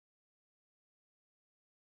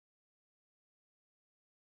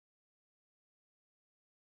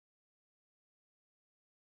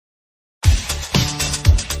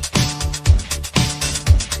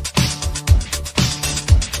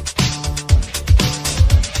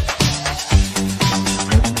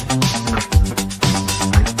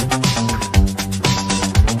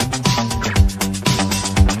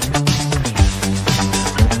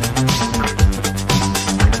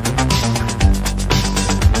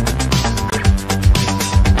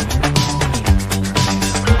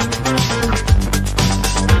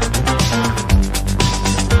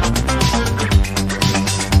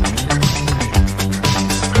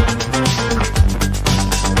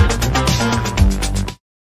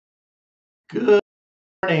Good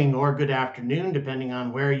morning or good afternoon, depending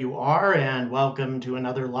on where you are, and welcome to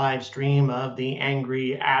another live stream of the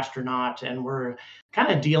Angry Astronaut. And we're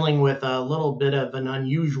kind of dealing with a little bit of an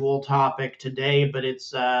unusual topic today, but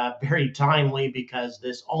it's very timely because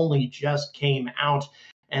this only just came out.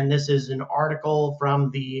 And this is an article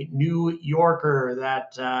from the New Yorker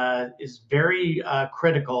that is very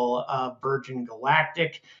critical of Virgin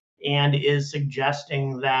Galactic and is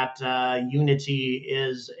suggesting that Unity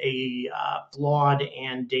is a flawed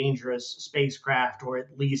and dangerous spacecraft, or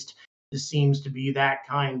at least this seems to be that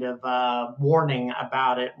kind of warning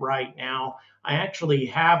about it right now. I actually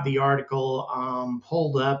have the article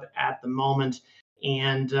pulled up at the moment,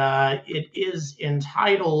 and it is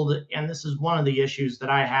entitled, and this is one of the issues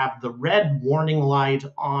that I have, the red warning light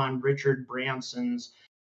on Richard Branson's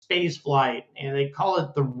space flight, and they call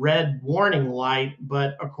it the red warning light.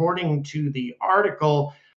 But according to the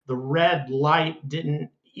article, the red light didn't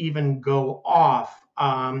even go off.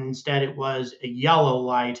 Instead, it was a yellow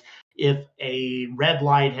light. If a red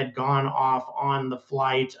light had gone off on the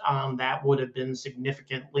flight, that would have been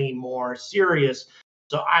significantly more serious.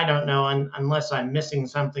 So I don't know, unless I'm missing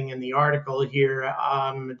something in the article here.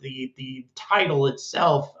 The title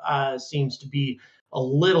itself seems to be a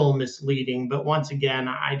little misleading, but once again,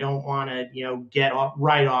 I don't want to get off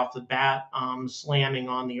right off the bat slamming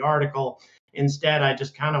on the article. Instead, I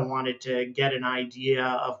just kind of wanted to get an idea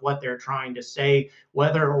of what they're trying to say,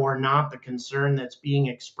 whether or not the concern that's being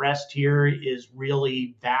expressed here is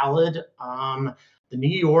really valid. The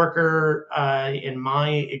New Yorker, in my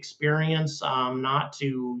experience, not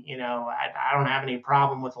to, I don't have any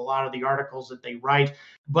problem with a lot of the articles that they write,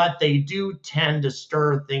 but they do tend to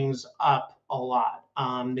stir things up a lot.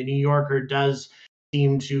 The New Yorker does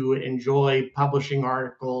seem to enjoy publishing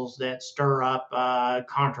articles that stir up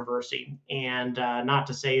controversy, and not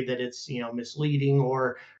to say that it's misleading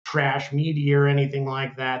or trash media or anything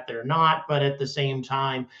like that. They're not, but at the same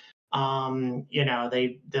time,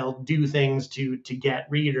 they'll do things to get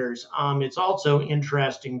readers. It's also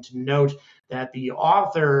interesting to note that the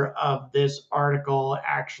author of this article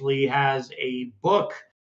actually has a book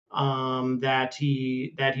that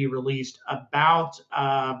he released about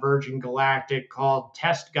Virgin Galactic called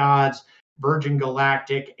Test Gods, Virgin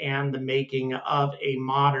Galactic, and the Making of a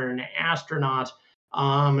Modern Astronaut.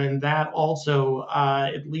 And that also,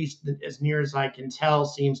 at least as near as I can tell,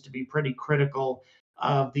 seems to be pretty critical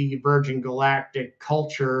of the Virgin Galactic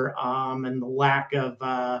culture and the lack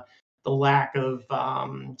of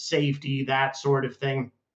safety, that sort of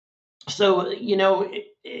thing. So,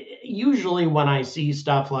 usually when I see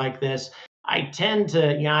stuff like this, I tend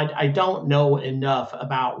to, I don't know enough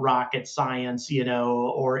about rocket science,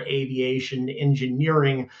 or aviation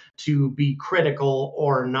engineering to be critical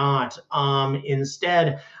or not.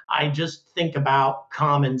 Instead, I just think about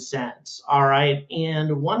common sense. All right.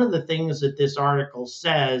 And one of the things that this article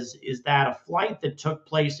says is that a flight that took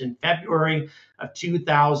place in February of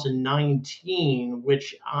 2019,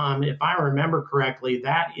 which, if I remember correctly,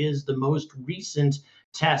 that is the most recent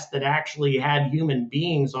test that actually had human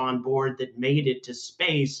beings on board that made it to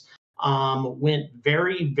space, went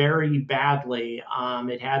very, very badly.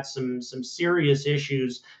 It had some serious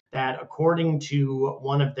issues that, according to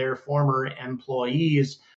one of their former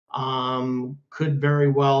employees, could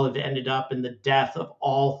very well have ended up in the death of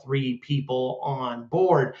all three people on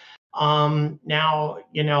board. Now,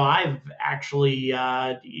 I've actually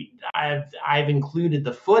I've included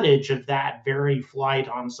the footage of that very flight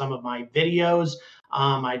on some of my videos.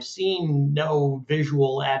 I've seen no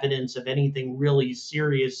visual evidence of anything really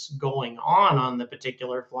serious going on the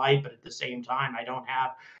particular flight, but at the same time, I don't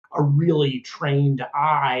have a really trained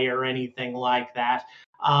eye or anything like that.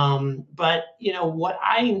 But what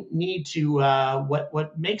I need to,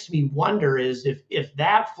 what makes me wonder is if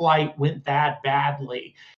that flight went that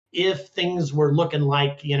badly, if things were looking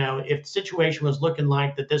like, if the situation was looking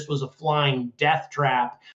like that this was a flying death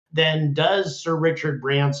trap, then does Sir Richard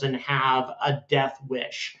Branson have a death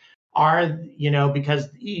wish? Because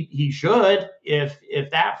he should, if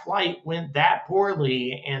that flight went that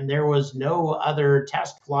poorly and there was no other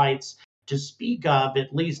test flights to speak of,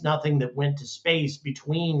 at least nothing that went to space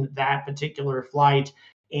between that particular flight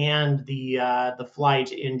and the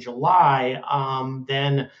flight in July,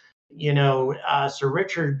 then Sir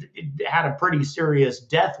Richard had a pretty serious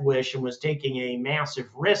death wish and was taking a massive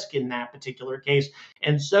risk in that particular case.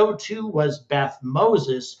 And so too was Beth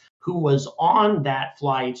Moses, who was on that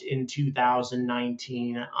flight in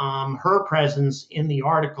 2019. Her presence in the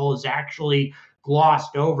article is actually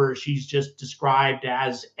glossed over. She's just described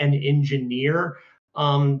as an engineer.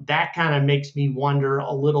 That kind of makes me wonder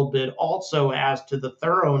a little bit also as to the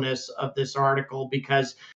thoroughness of this article,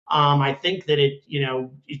 because I think that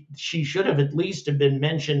she should have at least have been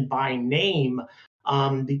mentioned by name,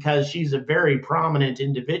 because she's a very prominent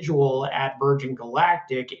individual at Virgin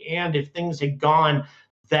Galactic. And if things had gone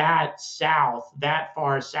that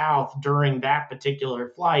far south during that particular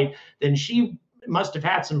flight, then she must have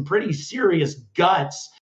had some pretty serious guts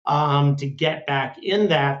to get back in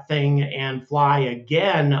that thing and fly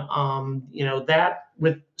again. That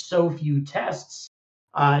with so few tests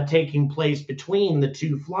taking place between the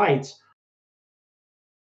two flights.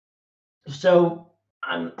 So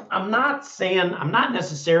I'm not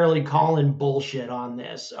necessarily calling bullshit on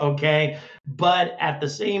this, okay? But at the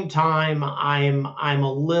same time, I'm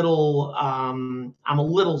a little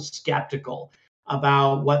skeptical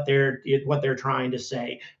about what they're trying to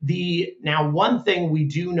say. The Now, one thing we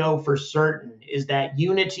do know for certain is that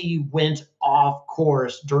Unity went off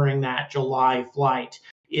course during that July flight.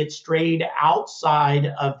 It strayed outside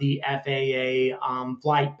of the FAA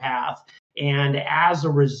flight path, and as a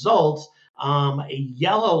result, a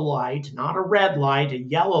yellow light, not a red light, a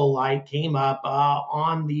yellow light came up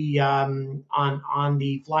on the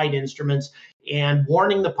flight instruments, and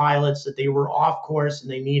warning the pilots that they were off course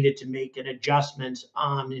and they needed to make an adjustment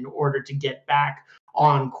in order to get back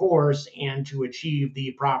on course and to achieve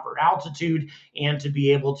the proper altitude and to be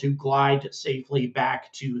able to glide safely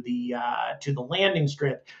back to the landing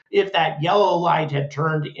strip. If that yellow light had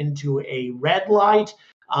turned into a red light,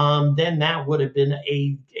 then that would have been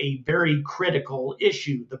a very critical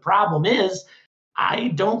issue. The problem is, I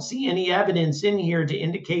don't see any evidence in here to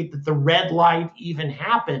indicate that the red light even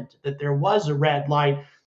happened, that there was a red light.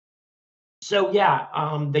 So yeah,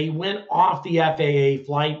 they went off the FAA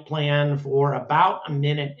flight plan for about a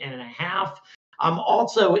minute and a half.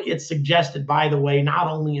 Also, it's suggested, by the way, not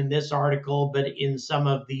only in this article, but in some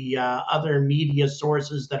of the other media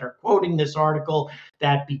sources that are quoting this article,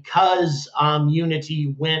 that because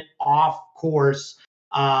Unity went off course,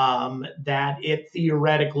 that it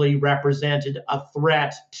theoretically represented a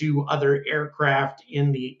threat to other aircraft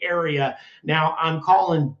in the area. Now, I'm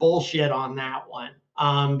calling bullshit on that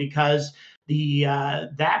one, because the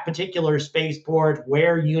that particular spaceport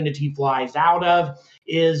where Unity flies out of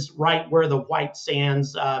is right where the White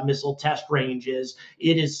Sands missile test range is.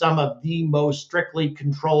 It is some of the most strictly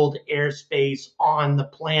controlled airspace on the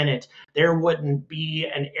planet. There wouldn't be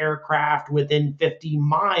an aircraft within 50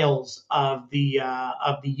 miles of the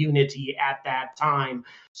Unity at that time.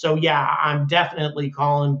 So yeah, I'm definitely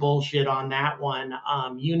calling bullshit on that one.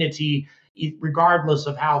 Unity, regardless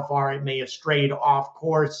of how far it may have strayed off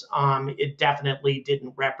course, it definitely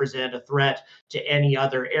didn't represent a threat to any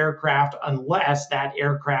other aircraft, unless that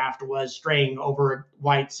aircraft was straying over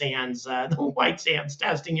White Sands, the White Sands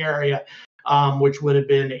testing area, which would have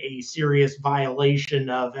been a serious violation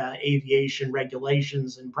of aviation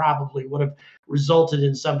regulations and probably would have resulted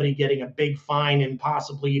in somebody getting a big fine and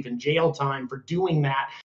possibly even jail time for doing that.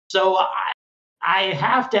 So I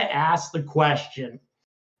have to ask the question.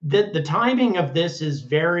 The timing of this is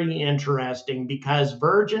very interesting because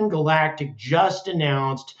Virgin Galactic just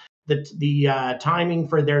announced the timing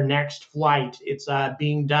for their next flight. It's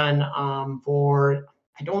being done for,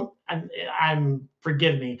 I don't,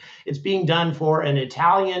 forgive me, it's being done for an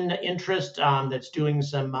Italian interest that's doing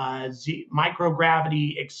some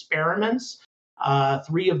microgravity experiments.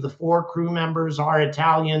 Three of the four crew members are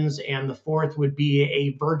Italians, and the fourth would be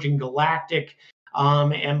a Virgin Galactic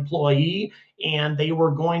employee, and they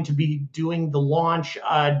were going to be doing the launch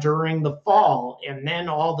during the fall. And then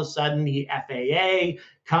all of a sudden, the FAA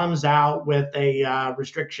comes out with a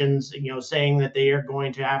restrictions, saying that they are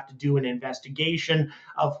going to have to do an investigation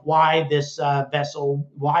of why this vessel,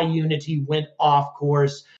 why Unity went off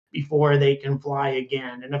course before they can fly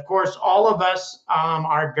again. And of course, all of us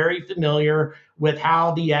are very familiar with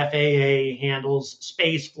how the FAA handles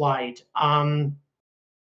space flight.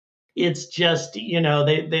 It's just,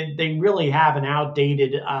 they really have an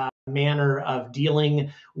outdated manner of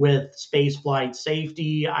dealing with spaceflight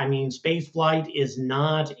safety. I mean, spaceflight is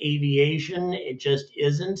not aviation. It just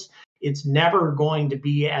isn't. It's never going to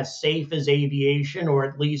be as safe as aviation, or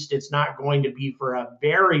at least it's not going to be for a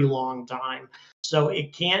very long time. So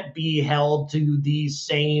it can't be held to these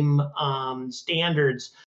same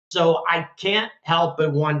standards. So I can't help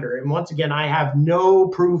but wonder, and once again, I have no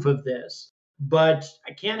proof of this, but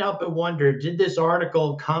I can't help but wonder, did this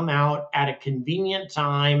article come out at a convenient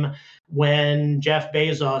time when Jeff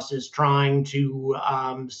Bezos is trying to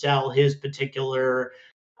sell his particular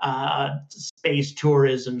space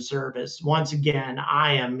tourism service? Once again,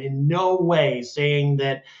 I am in no way saying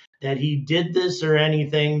that that he did this or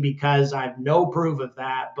anything, because I have no proof of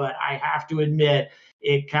that. But I have to admit,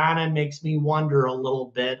 it kind of makes me wonder a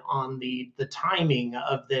little bit on the timing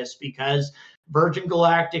of this, because Virgin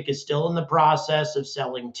Galactic is still in the process of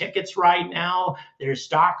selling tickets right now. Their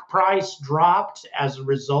stock price dropped as a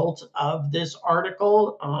result of this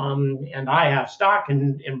article. And I have stock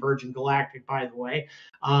in Virgin Galactic, by the way.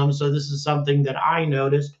 So this is something that I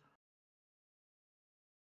noticed.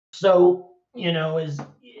 So, is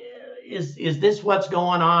this what's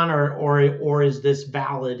going on, or is this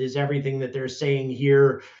valid? Is everything that they're saying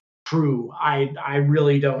here true? I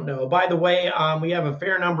really don't know. By the way, we have a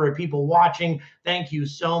fair number of people watching. Thank you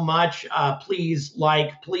so much. Please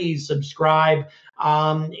like, please subscribe,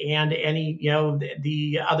 and any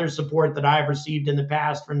the other support that I've received in the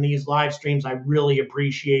past from these live streams. I really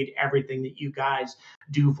appreciate everything that you guys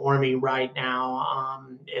do for me right now.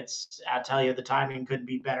 I tell you, the timing couldn't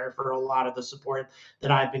be better for a lot of the support that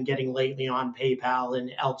I've been getting lately on PayPal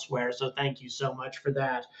and elsewhere. So thank you so much for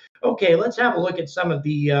that. Okay, let's have a look at some of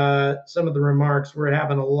the remarks. We're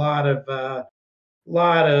having a lot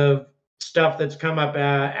of stuff that's come up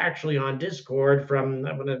actually on Discord from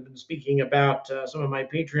when I've been speaking about some of my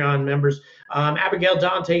Patreon members. Abigail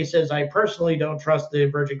Dante says, I personally don't trust the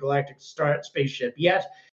Virgin Galactic spaceship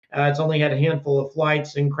yet. It's only had a handful of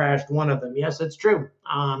flights and crashed one of them. Yes, that's true.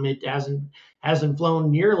 It hasn't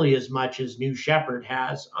flown nearly as much as New Shepard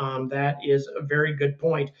has. That is a very good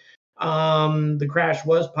point. The crash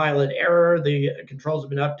was pilot error. The controls have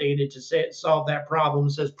been updated to solve that problem,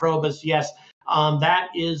 says Probus. Yes, that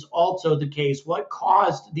is also the case. What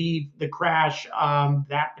caused the crash,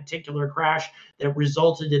 that particular crash that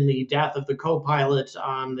resulted in the death of the co-pilot,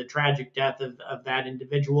 the tragic death of that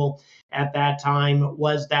individual at that time,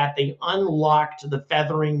 was that they unlocked the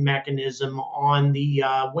feathering mechanism on the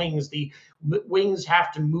wings. The wings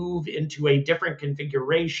have to move into a different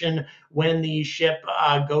configuration when the ship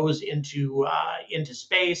goes into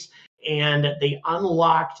space, and they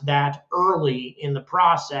unlocked that early in the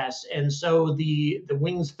process, and so the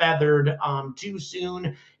wings feathered too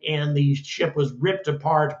soon, and the ship was ripped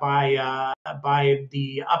apart by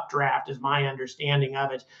the updraft, is my understanding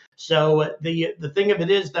of it. So the thing of it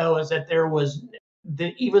is, though, is that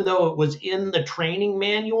even though it was in the training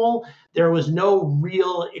manual, there was no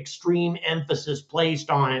real extreme emphasis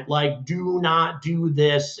placed on it, like, do not do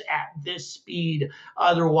this at this speed,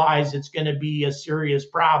 otherwise it's going to be a serious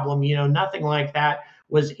problem. Nothing like that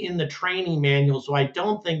was in the training manual. So I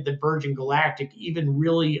don't think that Virgin Galactic even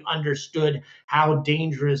really understood how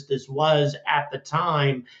dangerous this was at the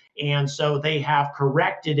time. And so they have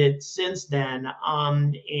corrected it since then,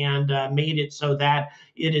 and made it so that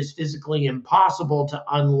it is physically impossible to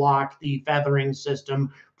unlock the feathering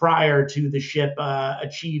system prior to the ship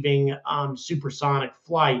achieving supersonic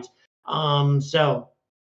flight. So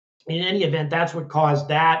in any event, that's what caused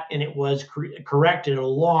that, and it was corrected a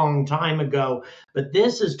long time ago. But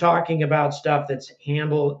this is talking about stuff that's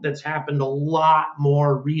happened a lot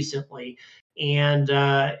more recently, and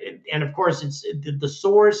of course, it's the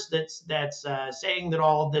source that's saying that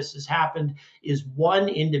all of this has happened is one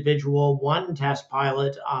individual, one test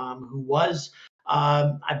pilot, who was.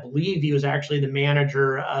 I believe he was actually the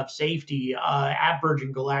manager of safety at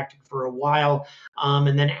Virgin Galactic for a while.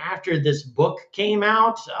 And then after this book came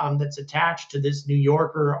out, that's attached to this New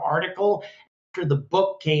Yorker article, after the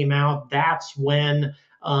book came out, that's when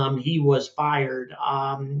he was fired.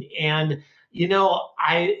 And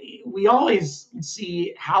we always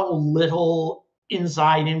see how little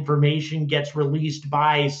inside information gets released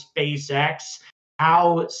by SpaceX,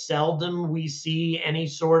 how seldom we see any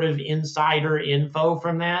sort of insider info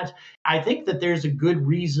from that. I think that there's a good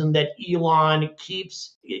reason that Elon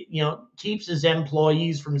keeps his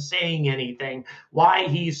employees from saying anything, why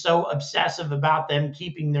he's so obsessive about them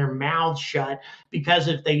keeping their mouths shut, because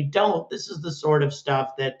if they don't, this is the sort of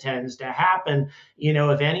stuff that tends to happen.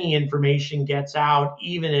 If any information gets out,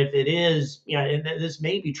 even if it is, and this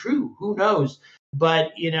may be true, who knows,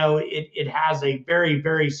 but it has a very,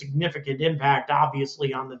 very significant impact,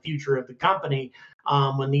 obviously, on the future of the company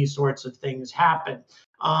when these sorts of things happen.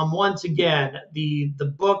 Once again, the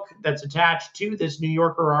book that's attached to this New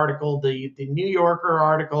Yorker article, the New Yorker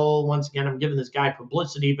article, once again, I'm giving this guy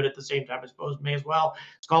publicity, but at the same time, I suppose may as well.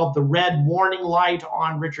 It's called "The Red Warning Light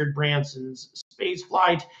on Richard Branson's Space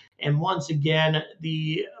Flight," and once again,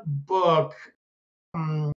 the book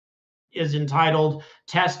is entitled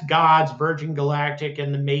 "Test Gods, Virgin Galactic,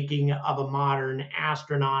 and the Making of a Modern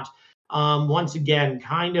Astronaut." Once again,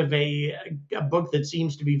 kind of a book that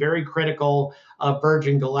seems to be very critical of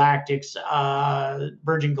Virgin Galactic's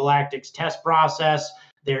test process,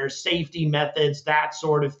 their safety methods, that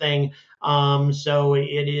sort of thing. So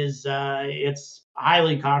it's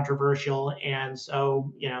highly controversial, and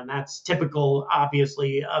so and that's typical,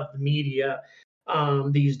 obviously, of the media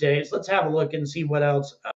these days. Let's have a look and see what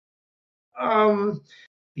else. Um,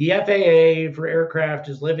 the FAA for aircraft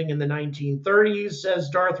is living in the 1930s, says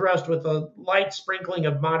Darth Rust, with a light sprinkling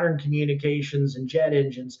of modern communications and jet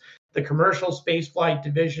engines. The commercial spaceflight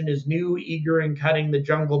division is new, eager, in cutting the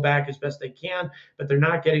jungle back as best they can, but they're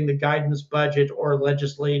not getting the guidance, budget, or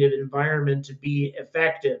legislative environment to be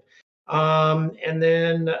effective. And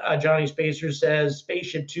then Johnny Spacer says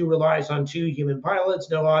Spaceship Two relies on two human pilots,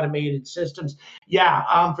 no automated systems.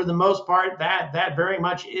 Yeah, for the most part, that very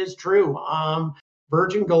much is true.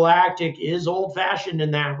 Virgin Galactic is old fashioned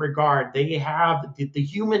in that regard. They have the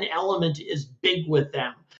human element is big with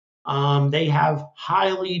them. They have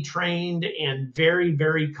highly trained and very,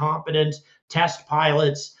 very competent test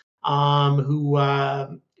pilots who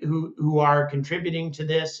are contributing to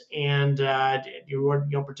this and who are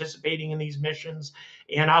participating in these missions.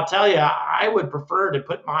 And I'll tell you, I would prefer to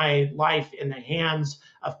put my life in the hands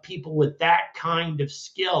of people with that kind of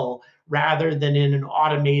skill rather than in an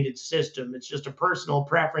automated system. It's just a personal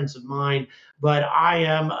preference of mine, but I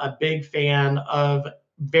am a big fan of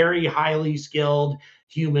very highly skilled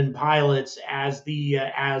human pilots, as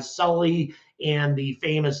Sully and the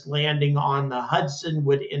famous landing on the Hudson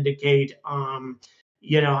would indicate.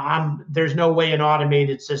 There's no way an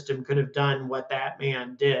automated system could have done what that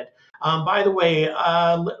man did. By the way,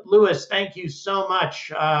 Lewis, thank you so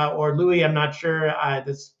much, or Louis, I'm not sure.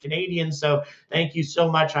 This Canadian, so thank you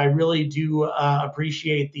so much. I really do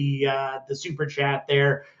appreciate the super chat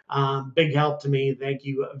there. Big help to me. Thank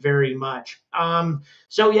you very much.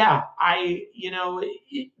 So yeah,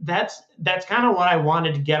 that's kind of what I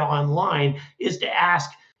wanted to get online, is to ask,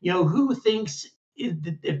 who thinks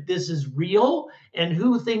if this is real, and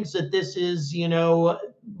who thinks that this is,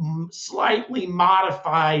 slightly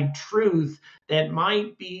modified truth that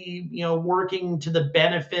might be, working to the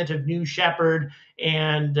benefit of New Shepard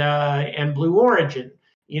and Blue Origin.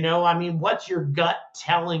 I mean, what's your gut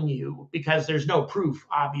telling you? Because there's no proof,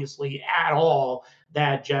 obviously, at all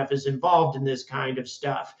that Jeff is involved in this kind of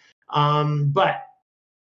stuff. But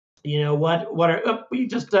what are we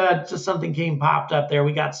just something popped up there.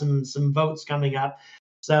 We got some votes coming up.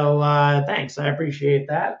 So thanks, I appreciate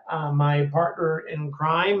that. My partner in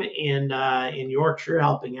crime in Yorkshire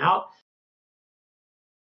helping out.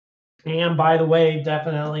 And by the way,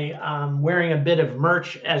 definitely wearing a bit of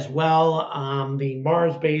merch as well. The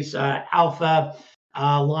Mars base Alpha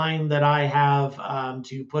line that I have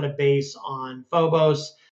to put a base on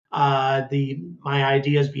Phobos. My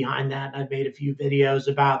ideas behind that, I've made a few videos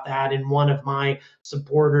about that. And one of my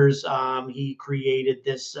supporters, he created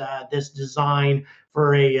this design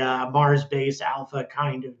for a Mars base Alpha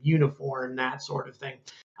kind of uniform, that sort of thing.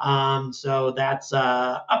 So that's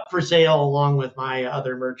up for sale along with my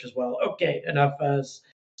other merch as well. Okay, enough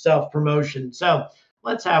self-promotion. So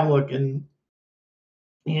let's have a look and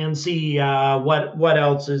see what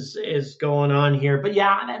else is going on here. But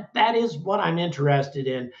yeah, that is what I'm interested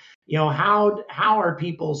in. How are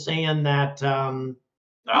people saying that?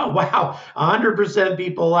 Oh wow, 100%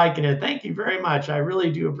 people liking it. Thank you very much. I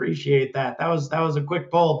really do appreciate that. That was a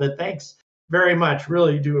quick poll, but thanks very much.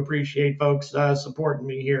 Really do appreciate folks supporting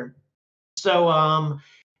me here. So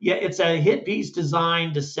yeah, it's a hit piece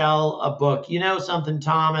designed to sell a book. You know something,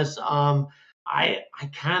 Thomas? I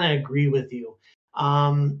kind of agree with you.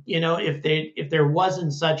 If there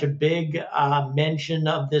wasn't such a big mention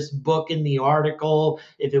of this book in the article,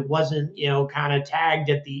 if it wasn't kind of tagged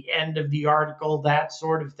at the end of the article, that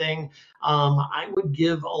sort of thing, I would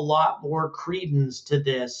give a lot more credence to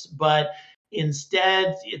this. But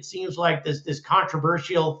instead, it seems like this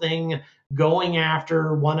controversial thing going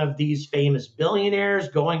after one of these famous billionaires,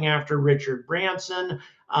 going after Richard Branson,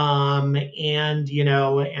 and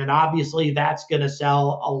obviously that's going to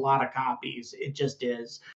sell a lot of copies. It just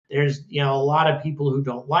is. There's a lot of people who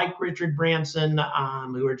don't like Richard Branson,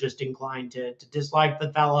 who are just inclined to dislike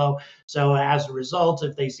the fellow. So as a result,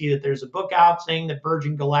 if they see that there's a book out saying that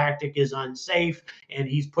Virgin Galactic is unsafe and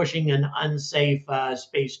he's pushing an unsafe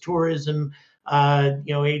space tourism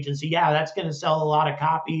agency, yeah, that's going to sell a lot of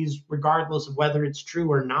copies regardless of whether it's true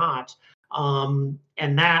or not.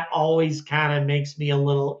 And that always kind of makes me a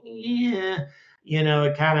little,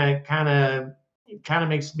 it kind of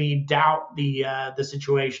makes me doubt the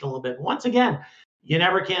situation a little bit. Once again, you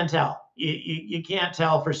never can tell. You can't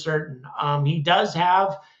tell for certain. He does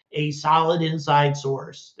have a solid inside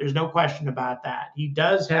source. There's no question about that. He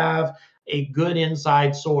does have a good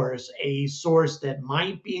inside source, a source that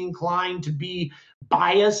might be inclined to be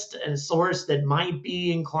biased, a source that might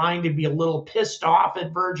be inclined to be a little pissed off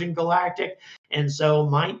at Virgin Galactic, and so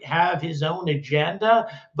might have his own agenda,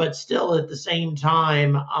 but still at the same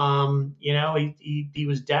time, he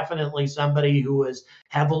was definitely somebody who was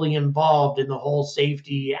heavily involved in the whole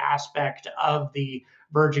safety aspect of the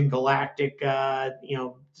Virgin Galactic,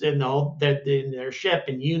 in their ship,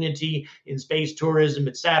 in Unity, in space tourism,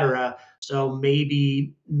 etc. So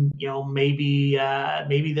maybe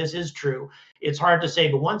this is true. It's hard to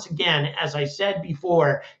say, but once again, as I said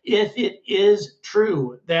before, if it is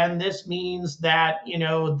true, then this means that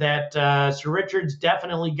Sir Richard's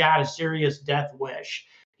definitely got a serious death wish.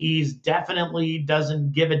 He's definitely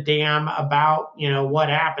doesn't give a damn about what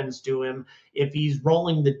happens to him if he's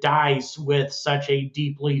rolling the dice with such a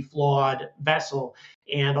deeply flawed vessel.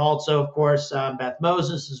 And also, of course, Beth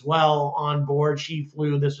Moses as well on board. She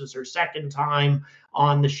flew. This was her second time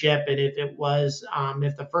on the ship, and if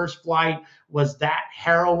the first flight was that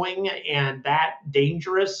harrowing and that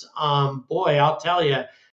dangerous, boy, I'll tell you,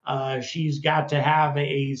 she's got to have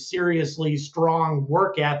a seriously strong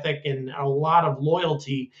work ethic and a lot of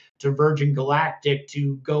loyalty to Virgin Galactic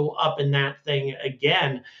to go up in that thing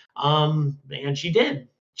again. And she did.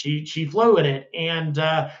 She flew in it, and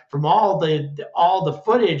from all the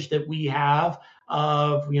footage that we have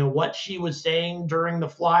of what she was saying during the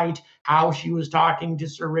flight, how she was talking to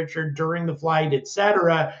Sir Richard during the flight,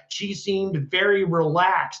 etc., she seemed very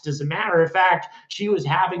relaxed. As a matter of fact, she was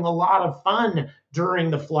having a lot of fun during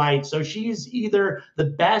the flight. So she's either the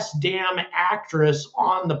best damn actress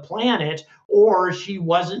on the planet, or she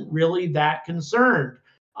wasn't really that concerned.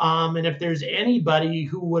 And if there's anybody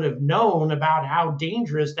who would have known about how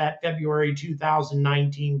dangerous that February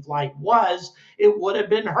 2019 flight was, it would have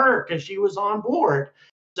been her, because she was on board.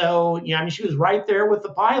 So, she was right there with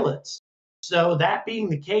the pilots. So that being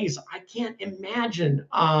the case, I can't imagine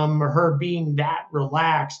her being that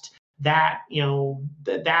relaxed, that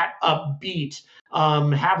upbeat,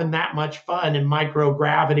 having that much fun in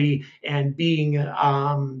microgravity, and being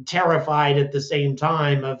terrified at the same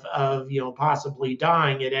time of possibly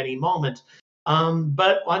dying at any moment.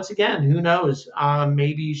 But once again, who knows?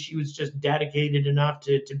 Maybe she was just dedicated enough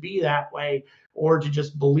to be that way, or to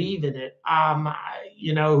just believe in it.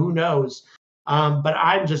 Who knows? But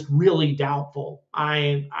I'm just really doubtful.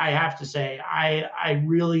 I have to say, I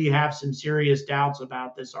really have some serious doubts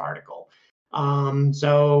about this article.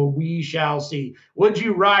 So we shall see. Would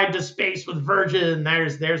you ride to space with Virgin?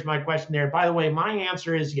 There's my question there. By the way, my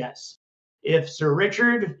answer is yes. If Sir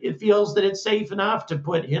Richard feels that it's safe enough to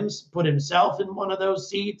put himself in one of those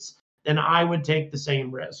seats, then I would take the same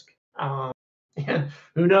risk.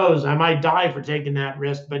 Who knows? I might die for taking that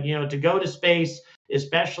risk, but to go to space,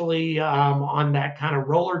 especially on that kind of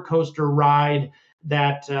roller coaster ride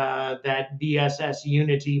that VSS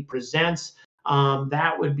Unity presents,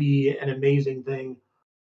 that would be an amazing thing.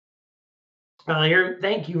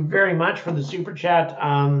 Thank you very much for the super chat.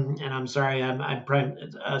 And I'm sorry, I'm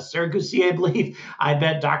Saragusi, I believe. I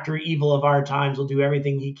bet Dr. Evil of our times will do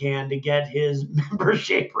everything he can to get his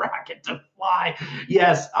member-shaped rocket to fly.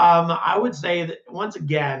 Yes, I would say that once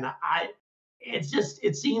again,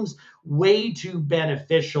 it seems way too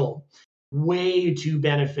beneficial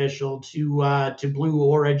to Blue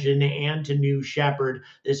Origin and to New Shepard.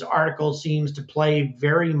 This article seems to play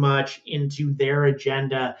very much into their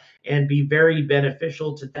agenda and be very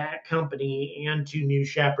beneficial to that company and to New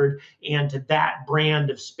Shepard and to that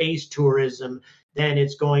brand of space tourism than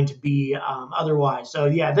it's going to be otherwise. So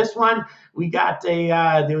yeah, this one we got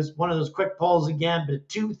there was one of those quick polls again, but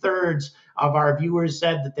 2/3 of our viewers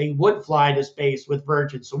said that they would fly to space with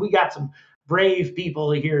Virgin. So we got some brave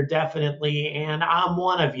people here, definitely, and I'm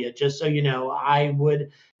one of you. Just so you know, I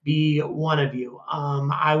would be one of you.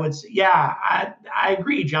 I would say, yeah, I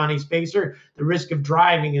agree, Johnny Spacer. The risk of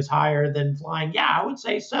driving is higher than flying. Yeah, I would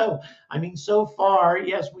say so. I mean, so far,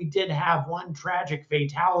 yes, we did have one tragic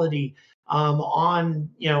fatality on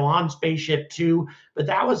Spaceship Two, but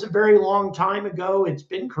that was a very long time ago. It's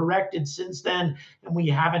been corrected since then, and we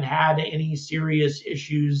haven't had any serious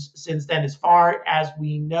issues since then, as far as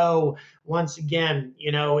we know. Once again,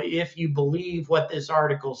 if you believe what this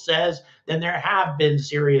article says, then there have been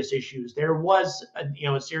serious issues. There was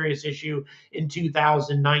a serious issue in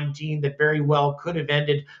 2019 that very well could have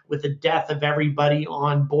ended with the death of everybody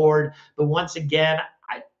on board. But once again,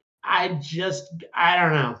 I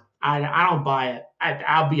don't know. I don't buy it.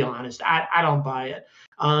 I'll be honest. I don't buy it.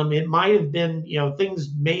 It might have been,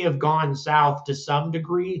 things may have gone south to some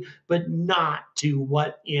degree, but not to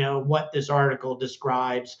what this article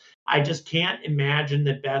describes. I just can't imagine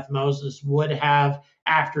that Beth Moses would have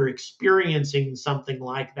after experiencing something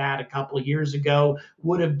like that a couple of years ago,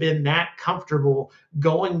 would have been that comfortable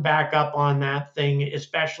going back up on that thing,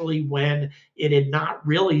 especially when it had not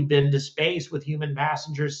really been to space with human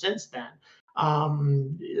passengers since then.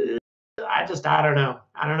 Um, I don't know.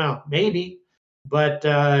 I don't know. Maybe, but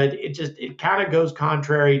it kind of goes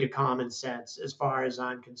contrary to common sense as far as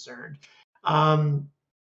I'm concerned. Um,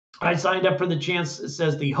 I signed up for the chance, it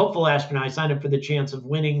says the hopeful astronaut. I signed up for the chance of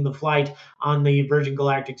winning the flight on the Virgin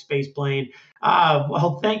Galactic space plane.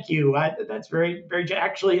 Well, thank you. That's very, very.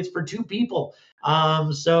 Actually, it's for two people.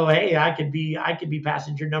 So hey, I could be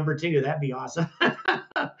passenger number two. That'd be awesome.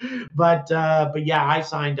 But yeah, I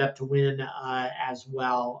signed up to win as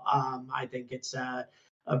well. I think it's a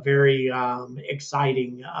very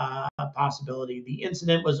exciting possibility. The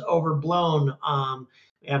incident was overblown.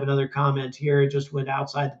 We have another comment here. It just went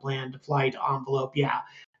outside the planned flight envelope. Yeah,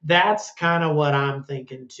 that's kind of what I'm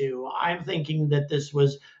thinking too. I'm thinking that this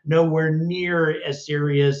was nowhere near as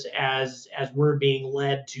serious as we're being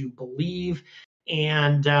led to believe,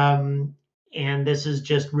 and this is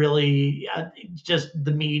just really just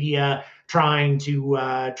the media trying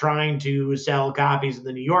to sell copies of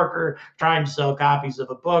the New Yorker, trying to sell copies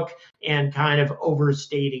of a book, and kind of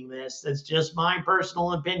overstating this. That's just my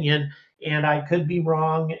personal opinion, and I could be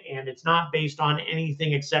wrong, and it's not based on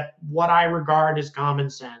anything except what I regard as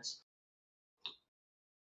common sense.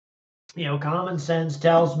 Common sense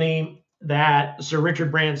tells me that Sir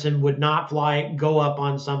Richard Branson would not go up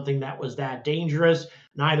on something that was that dangerous.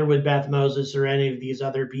 Neither would Beth Moses or any of these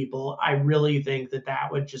other people. I really think that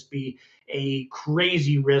that would just be a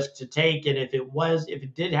crazy risk to take. And if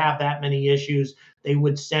it did have that many issues, they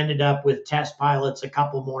would send it up with test pilots a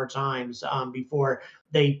couple more times before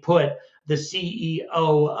they put the CEO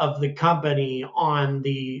of the company on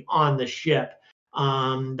the ship.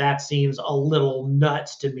 That seems a little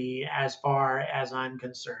nuts to me as far as I'm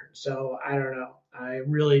concerned. So I don't know. I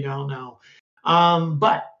really don't know.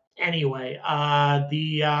 But anyway,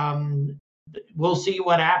 we'll see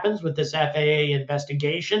what happens with this FAA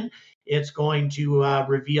investigation. It's going to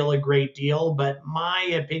reveal a great deal, but my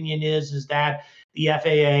opinion is that the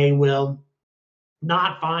FAA will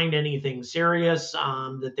not find anything serious,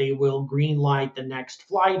 that they will green light the next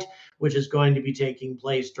flight, which is going to be taking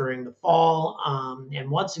place during the fall. And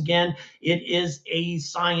once again, it is a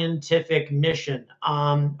scientific mission.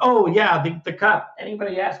 Oh, yeah, the cup.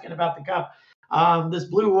 Anybody asking about the cup? This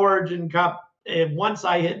Blue Origin cup, once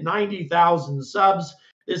I hit 90,000 subs,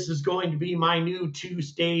 this is going to be my new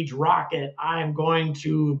two-stage rocket. I'm going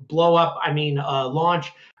to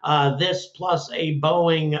launch this plus a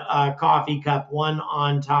Boeing coffee cup, one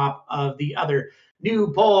on top of the other.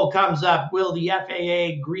 New poll comes up. Will the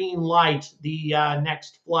FAA green light the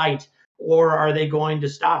next flight, or are they going to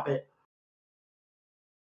stop it?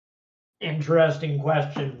 Interesting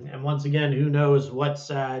question. And once again, who knows what's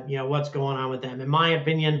going on with them? In my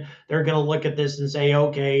opinion, they're going to look at this and say,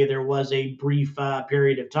 okay, there was a brief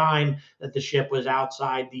period of time that the ship was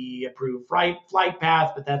outside the approved flight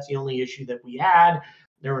path, but that's the only issue that we had.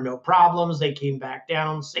 There were no problems. They came back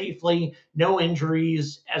down safely, no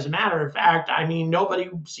injuries. As a matter of fact,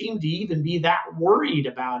 nobody seemed to even be that worried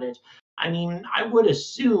about it. I would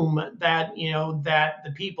assume that, that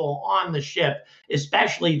the people on the ship,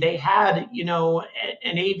 especially, they had,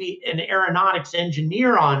 an aeronautics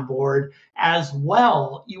engineer on board as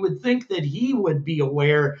well. You would think that he would be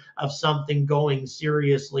aware of something going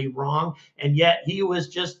seriously wrong, and yet he was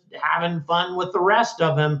just having fun with the rest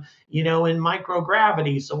of them, in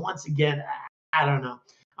microgravity. So once again, I don't know.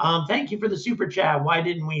 Thank you for the super chat. Why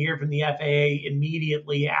didn't we hear from the FAA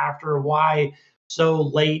immediately after? Why so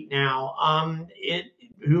late now?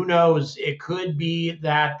 Who knows? It could be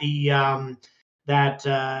that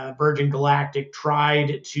Virgin Galactic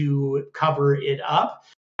tried to cover it up.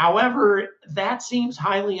 However, that seems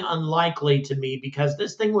highly unlikely to me because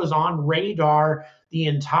this thing was on radar the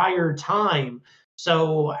entire time.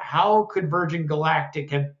 So how could Virgin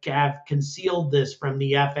Galactic have concealed this from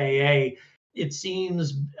the FAA? It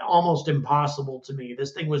seems almost impossible to me.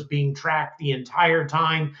 This thing was being tracked the entire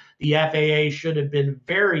time. The FAA should have been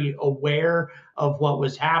very aware of what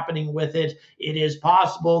was happening with it. It is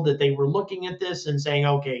possible that they were looking at this and saying,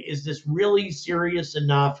 okay, is this really serious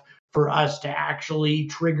enough for us to actually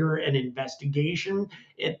trigger an investigation?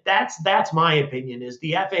 That's my opinion, is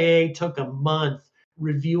the FAA took a month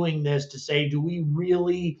reviewing this to say, do we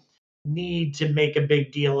really need to make a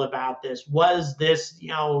big deal about this? Was this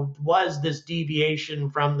deviation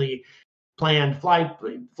from the planned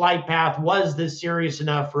flight path, was this serious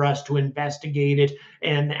enough for us to investigate it?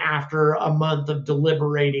 And after a month of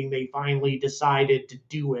deliberating, they finally decided to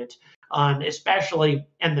do it. especially,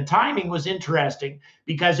 and the timing was interesting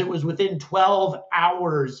because it was within 12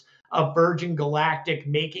 hours of Virgin Galactic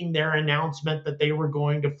making their announcement that they were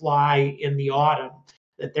going to fly in the autumn,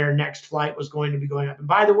 that their next flight was going to be going up. And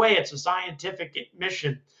by the way, it's a scientific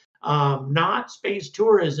mission, not space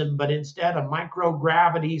tourism, but instead a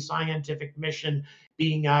microgravity scientific mission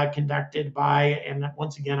being conducted by, and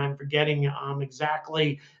once again, I'm forgetting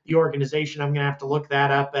exactly the organization. I'm going to have to look that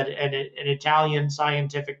up, at an Italian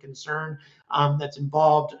scientific concern that's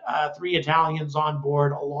involved 3 Italians on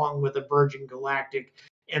board, along with a Virgin Galactic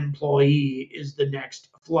employee, is the next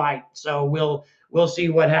flight. So we'll see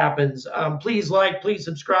what happens. Please like, please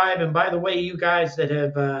subscribe, and by the way, you guys that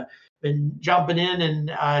have been jumping in and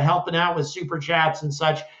helping out with super chats and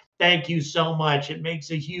such, thank you so much. It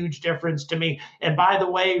makes a huge difference to me. And by the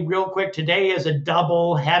way, real quick, today is a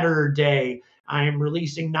double header day. I am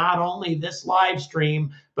releasing not only this live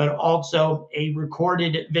stream, but also a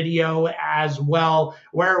recorded video as well,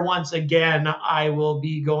 where once again I will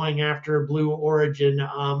be going after Blue Origin,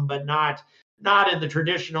 but not in the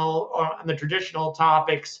traditional on the traditional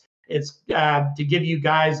topics. It's to give you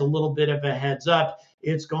guys a little bit of a heads up.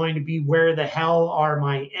 It's going to be where the hell are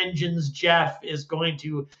my engines, Jeff, is going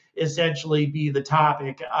to essentially be the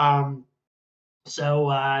topic. So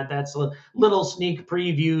that's a little sneak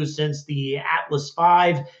preview, since the Atlas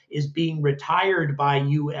V is being retired by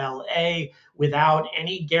ULA without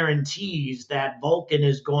any guarantees that Vulcan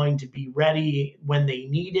is going to be ready when they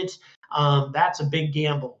need it. That's a big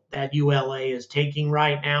gamble that ULA is taking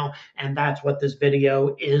right now, and that's what this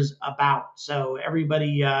video is about. So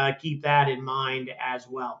everybody keep that in mind as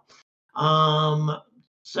well.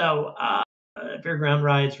 Fairground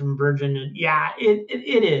rides from Virgin, and yeah, it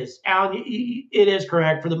is, Alan. It is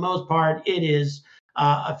correct for the most part. It is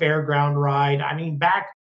a fairground ride. I mean,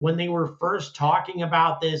 back when they were first talking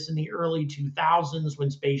about this in the early 2000s,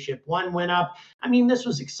 when Spaceship One went up, I mean, this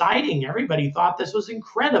was exciting. Everybody thought this was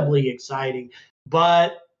incredibly exciting.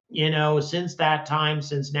 But since that time,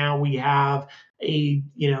 since now we have a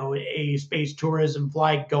space tourism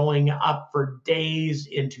flight going up for days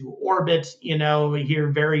into orbit, here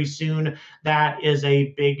very soon, that is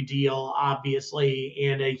a big deal, obviously,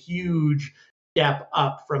 and a huge step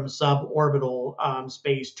up from suborbital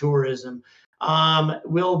space tourism.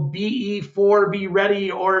 Will BE4 be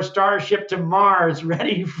ready, or Starship to Mars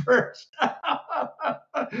ready first?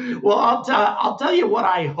 Well, I'll tell you what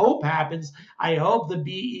I hope happens. I hope the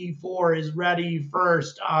BE4 is ready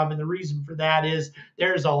first, and the reason for that is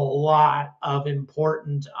there's a lot of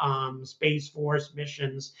important Space Force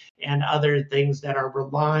missions and other things that are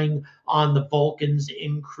relying on the Vulcan's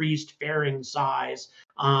increased fairing size,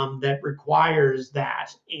 that requires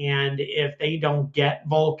that. And if they don't get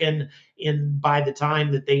Vulcan in by the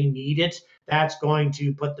time that they need it, that's going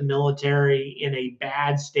to put the military in a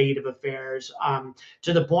bad state of affairs,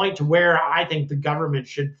 to the point to where I think the government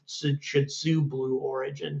should sue Blue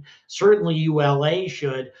Origin. Certainly ULA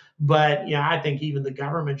should, but I think even the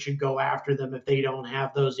government should go after them if they don't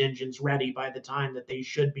have those engines ready by the time that they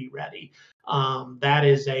should be ready. That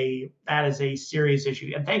is a serious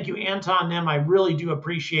issue. And thank you, Anton Nem. I really do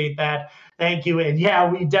appreciate that. Thank you. And yeah,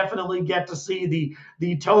 we definitely get to see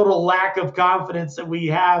the total lack of confidence that we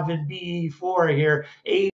have in BE4 here.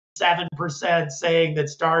 87% saying that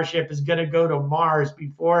Starship is going to go to Mars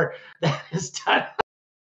before that is done.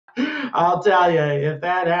 I'll tell you, if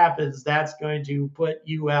that happens, that's going to put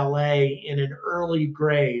ULA in an early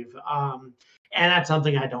grave. And that's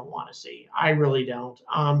something I don't want to see. I really don't.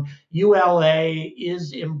 ULA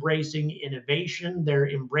is embracing innovation. They're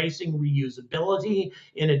embracing reusability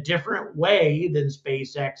in a different way than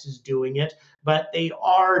SpaceX is doing it, but they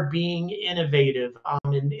are being innovative.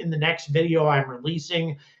 In the next video I'm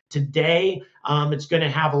releasing today, it's going to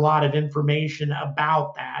have a lot of information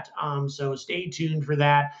about that. So stay tuned for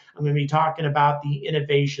that. I'm going to be talking about the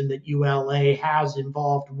innovation that ULA has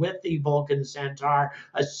involved with the Vulcan Centaur,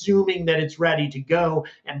 assuming that it's ready to go.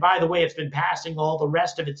 And by the way, it's been passing all the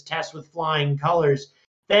rest of its tests with flying colors.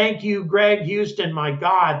 Thank you, Greg Houston. My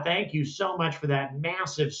God, thank you so much for that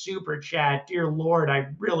massive super chat. Dear Lord, I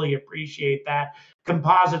really appreciate that.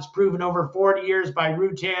 Composites proven over 40 years by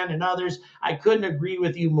Rutan and others. I couldn't agree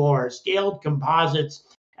with you more. Scaled composites,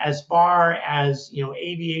 as far as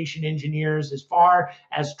aviation engineers, as far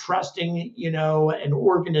as trusting an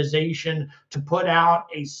organization to put out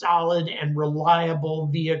a solid and reliable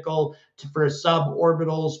vehicle for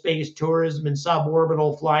suborbital space tourism and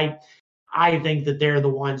suborbital flight, I think that they're the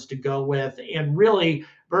ones to go with. And really,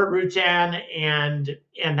 Burt Rutan and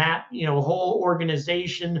that whole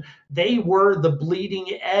organization, they were the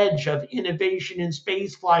bleeding edge of innovation in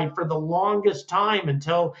spaceflight for the longest time,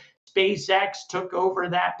 until SpaceX took over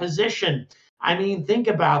that position. I mean, think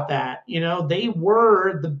about that. They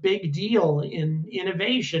were the big deal in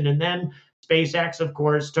innovation. And then SpaceX, of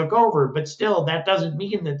course, took over. But still, that doesn't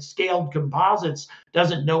mean that Scaled Composites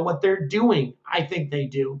doesn't know what they're doing. I think they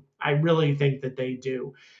do. I really think that they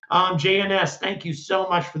do. JNS, thank you so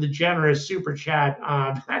much for the generous super chat.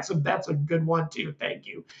 That's a good one too. Thank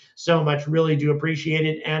you so much. Really do appreciate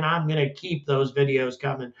it. And I'm going to keep those videos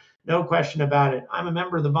coming. No question about it. I'm a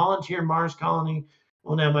member of the Volunteer Mars Colony.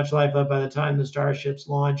 Won't have much life left by the time the starships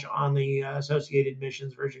launch on the associated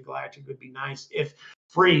missions. Virgin Galactic would be nice if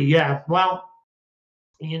free. Yeah. Well,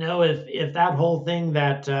 if that whole thing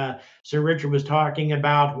that Sir Richard was talking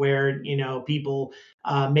about, where people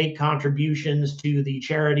make contributions to the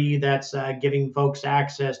charity that's giving folks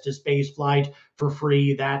access to space flight for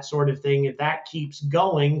free, that sort of thing, if that keeps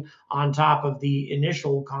going on top of the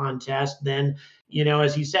initial contest, then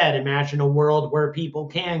as he said, imagine a world where people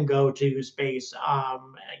can go to space,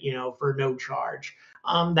 for no charge.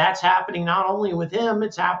 That's happening not only with him;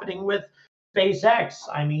 it's happening with SpaceX.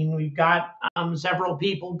 I mean, we've got several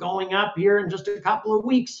people going up here in just a couple of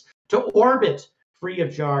weeks to orbit free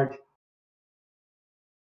of charge.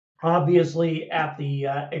 Obviously, at the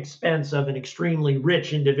expense of an extremely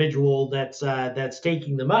rich individual that's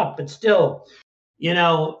taking them up, but still,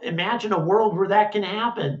 imagine a world where that can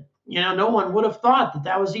happen. No one would have thought that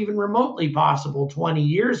that was even remotely possible 20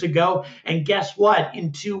 years ago. And guess what?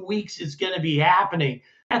 In 2 weeks, it's going to be happening.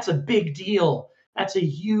 That's a big deal. That's a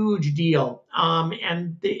huge deal.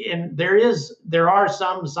 And there are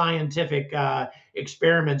some scientific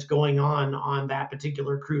experiments going on that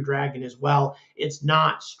particular Crew Dragon as well. It's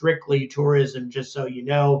not strictly tourism, just so you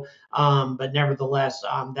know, but nevertheless,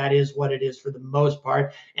 that is what it is for the most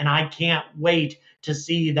part. And I can't wait to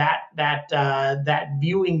see that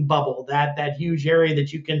viewing bubble, that huge area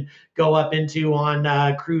that you can go up into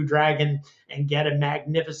on Crew Dragon and get a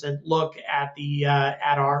magnificent look at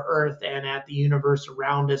our Earth and at the universe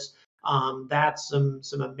around us. That's some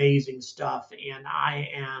amazing stuff, and I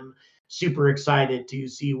am super excited to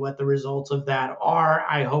see what the results of that are.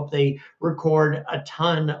 I hope they record a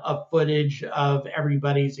ton of footage of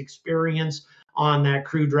everybody's experience on that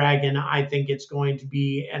Crew Dragon. I think it's going to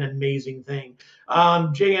be an amazing thing.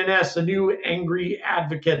 JNS, a new angry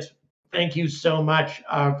advocate. Thank you so much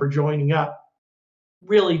for joining up.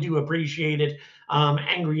 Really do appreciate it.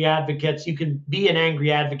 Angry advocates, you can be an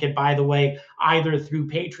angry advocate, by the way, either through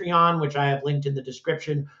Patreon, which I have linked in the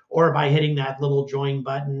description, or by hitting that little join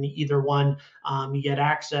button. Either one, you get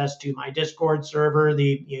access to my Discord server.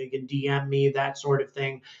 You can DM me, that sort of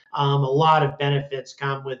thing. A lot of benefits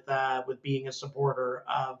come with being a supporter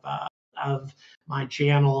of my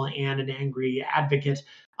channel and an angry advocate.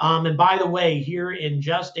 And by the way, here in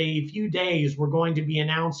just a few days, we're going to be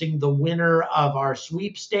announcing the winner of our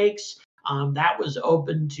sweepstakes. That was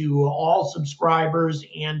open to all subscribers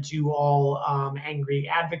and to all angry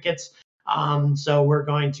advocates. So we're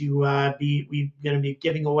going to be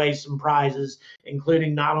giving away some prizes,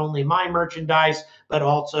 including not only my merchandise, but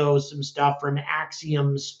also some stuff from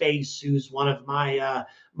Axiom Space, who's one of my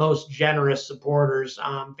most generous supporters.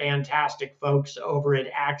 Fantastic folks over at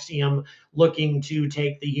Axiom, looking to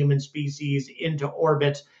take the human species into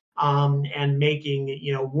orbit and making,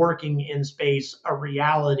 working in space a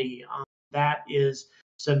reality. That is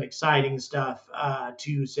some exciting stuff,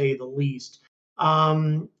 to say the least.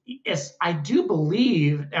 Yes, I do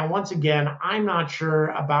believe, and once again, I'm not sure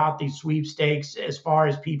about the sweepstakes as far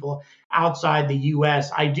as people outside the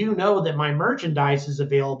US. I do know that my merchandise is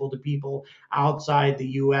available to people outside the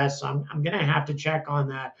US. I'm going to have to check on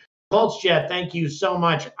that. Jet, thank you so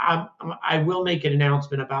much. I will make an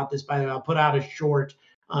announcement about this, by the way. I'll put out a short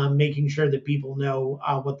making sure that people know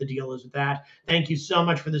what the deal is with that. Thank you so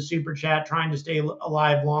much for the super chat. Trying to stay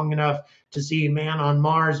alive long enough to see Man on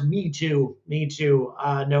Mars. Me too. Me too.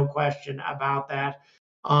 No question about that.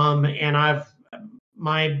 And I've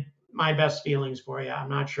my best feelings for you. I'm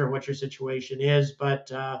not sure what your situation is, but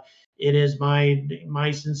it is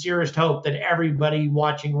my sincerest hope that everybody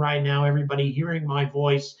watching right now, everybody hearing my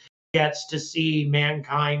voice, gets to see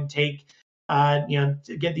mankind take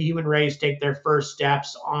to get the human race take their first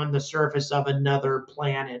steps on the surface of another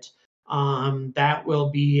planet. That will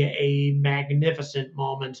be a magnificent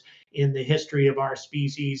moment in the history of our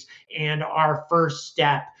species and our first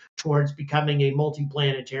step towards becoming a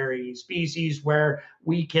multiplanetary species where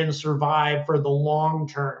we can survive for the long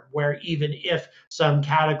term, where even if some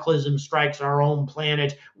cataclysm strikes our own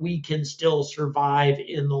planet, we can still survive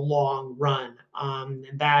in the long run. And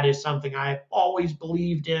that is something I've always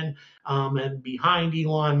believed in, and behind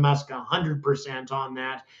Elon Musk 100% on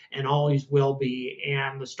that, and always will be.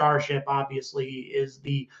 And the Starship obviously is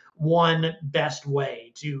the one best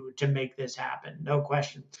way to make this happen, no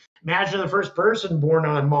question. Imagine the first person born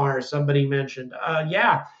on Mars, somebody mentioned.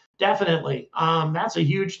 Yeah, definitely. That's a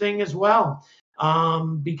huge thing as well,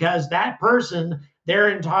 because that person, their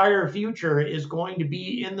entire future is going to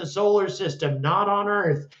be in the solar system, not on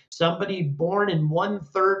Earth. Somebody born in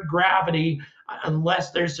 1/3 gravity,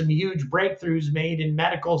 unless there's some huge breakthroughs made in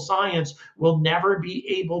medical science, will never be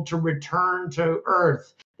able to return to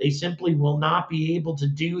Earth. They simply will not be able to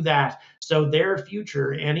do that. So their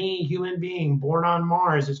future, any human being born on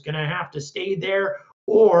Mars, is going to have to stay there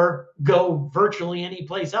or go virtually any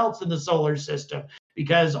place else in the solar system,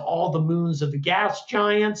 because all the moons of the gas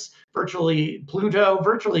giants, virtually Pluto,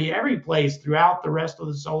 virtually every place throughout the rest of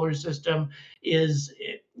the solar system is,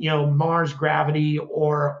 Mars gravity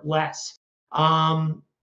or less.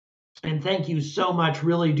 And thank you so much.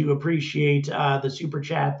 Really do appreciate the super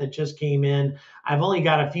chat that just came in. I've only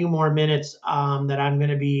got a few more minutes that I'm going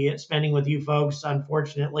to be spending with you folks,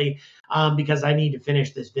 unfortunately, because I need to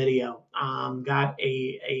finish this video. Got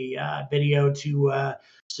a video to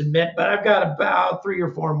submit, but I've got about 3 or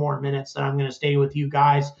 4 more minutes that I'm going to stay with you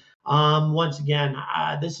guys. Once again,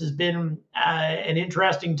 this has been an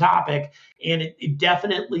interesting topic, and it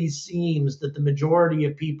definitely seems that the majority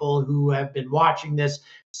of people who have been watching this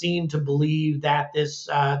seem to believe that this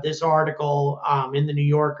article in the New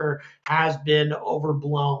Yorker has been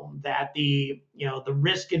overblown. That the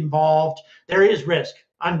risk involved, there is risk,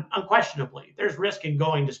 unquestionably. There's risk in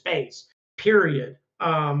going to space, period.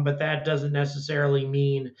 But that doesn't necessarily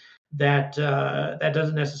mean it's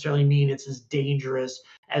as dangerous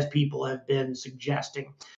as people have been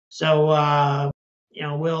suggesting. So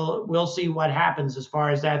we'll see what happens as far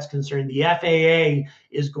as that's concerned. The FAA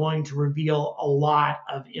is going to reveal a lot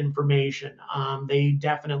of information. They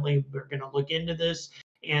definitely are going to look into this,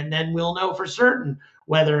 and then we'll know for certain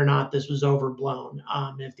whether or not this was overblown.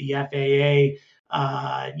 If the FAA,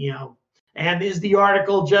 and is the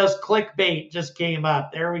article just clickbait? Just came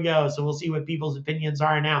up. There we go. So we'll see what people's opinions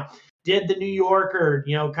are now. Did the New Yorker,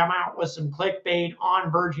 come out with some clickbait on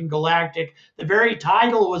Virgin Galactic? The very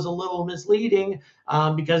title was a little misleading,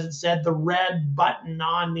 because it said the red button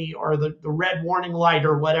on the red warning light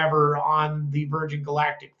or whatever on the Virgin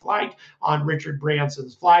Galactic flight, on Richard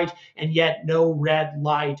Branson's flight, and yet no red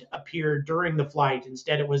light appeared during the flight.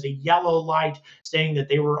 Instead, it was a yellow light saying that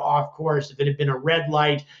they were off course. If it had been a red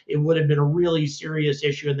light, it would have been a really serious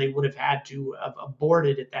issue, and they would have had to have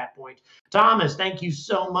aborted at that point. Thomas, thank you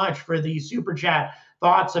so much for the super chat.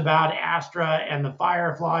 Thoughts about Astra and the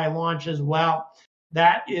Firefly launch as well.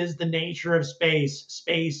 That is the nature of space.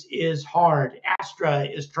 Space is hard. Astra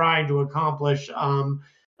is trying to accomplish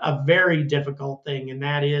a very difficult thing, and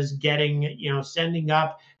that is sending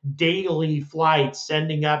up daily flights,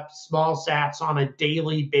 sending up small sats on a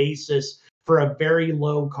daily basis for a very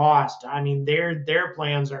low cost. I mean, their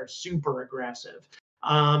plans are super aggressive.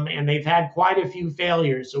 And they've had quite a few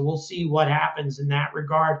failures, so we'll see what happens in that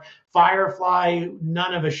regard. Firefly,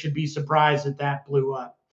 none of us should be surprised that blew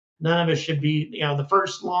up. None of us should be, the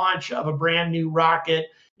first launch of a brand new rocket,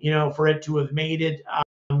 for it to have made it,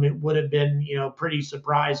 it would have been, pretty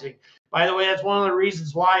surprising. By the way, that's one of the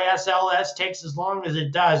reasons why SLS takes as long as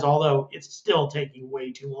it does, although it's still taking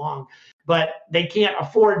way too long. But they can't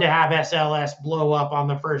afford to have SLS blow up on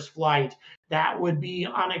the first flight. That would be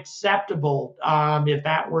unacceptable if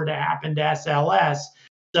that were to happen to SLS.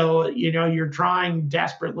 So, you're trying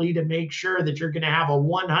desperately to make sure that you're going to have a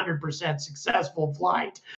 100% successful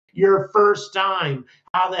flight. Your first time.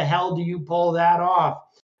 How the hell do you pull that off?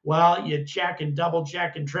 Well, you check and double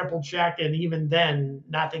check and triple check, and even then,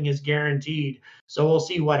 nothing is guaranteed. So we'll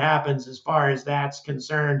see what happens as far as that's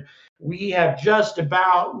concerned. We have just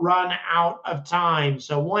about run out of time.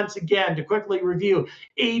 So once again, to quickly review,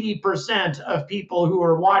 80% of people who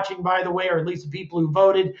are watching, by the way, or at least the people who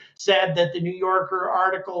voted, said that the New Yorker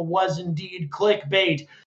article was indeed clickbait.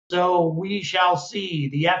 So we shall see.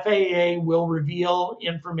 The FAA will reveal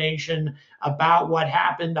information about what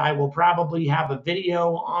happened. I will probably have a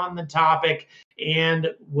video on the topic, and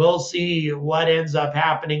we'll see what ends up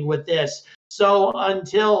happening with this. So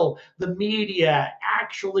until the media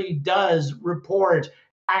actually does report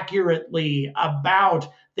accurately about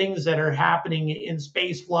things that are happening in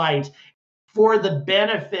space flight for the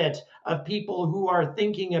benefit of people who are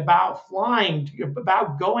thinking about flying,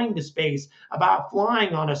 about going to space, about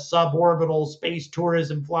flying on a suborbital space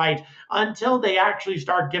tourism flight, until they actually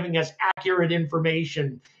start giving us accurate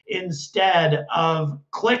information instead of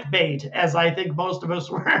clickbait, as I think most of us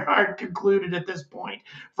are concluded at this point,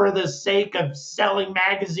 for the sake of selling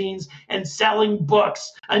magazines and selling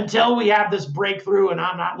books, until we have this breakthrough. And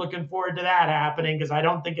I'm not looking forward to that happening, because I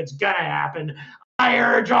don't think it's going to happen. I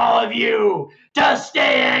urge all of you to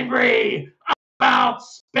stay angry about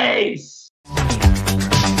space.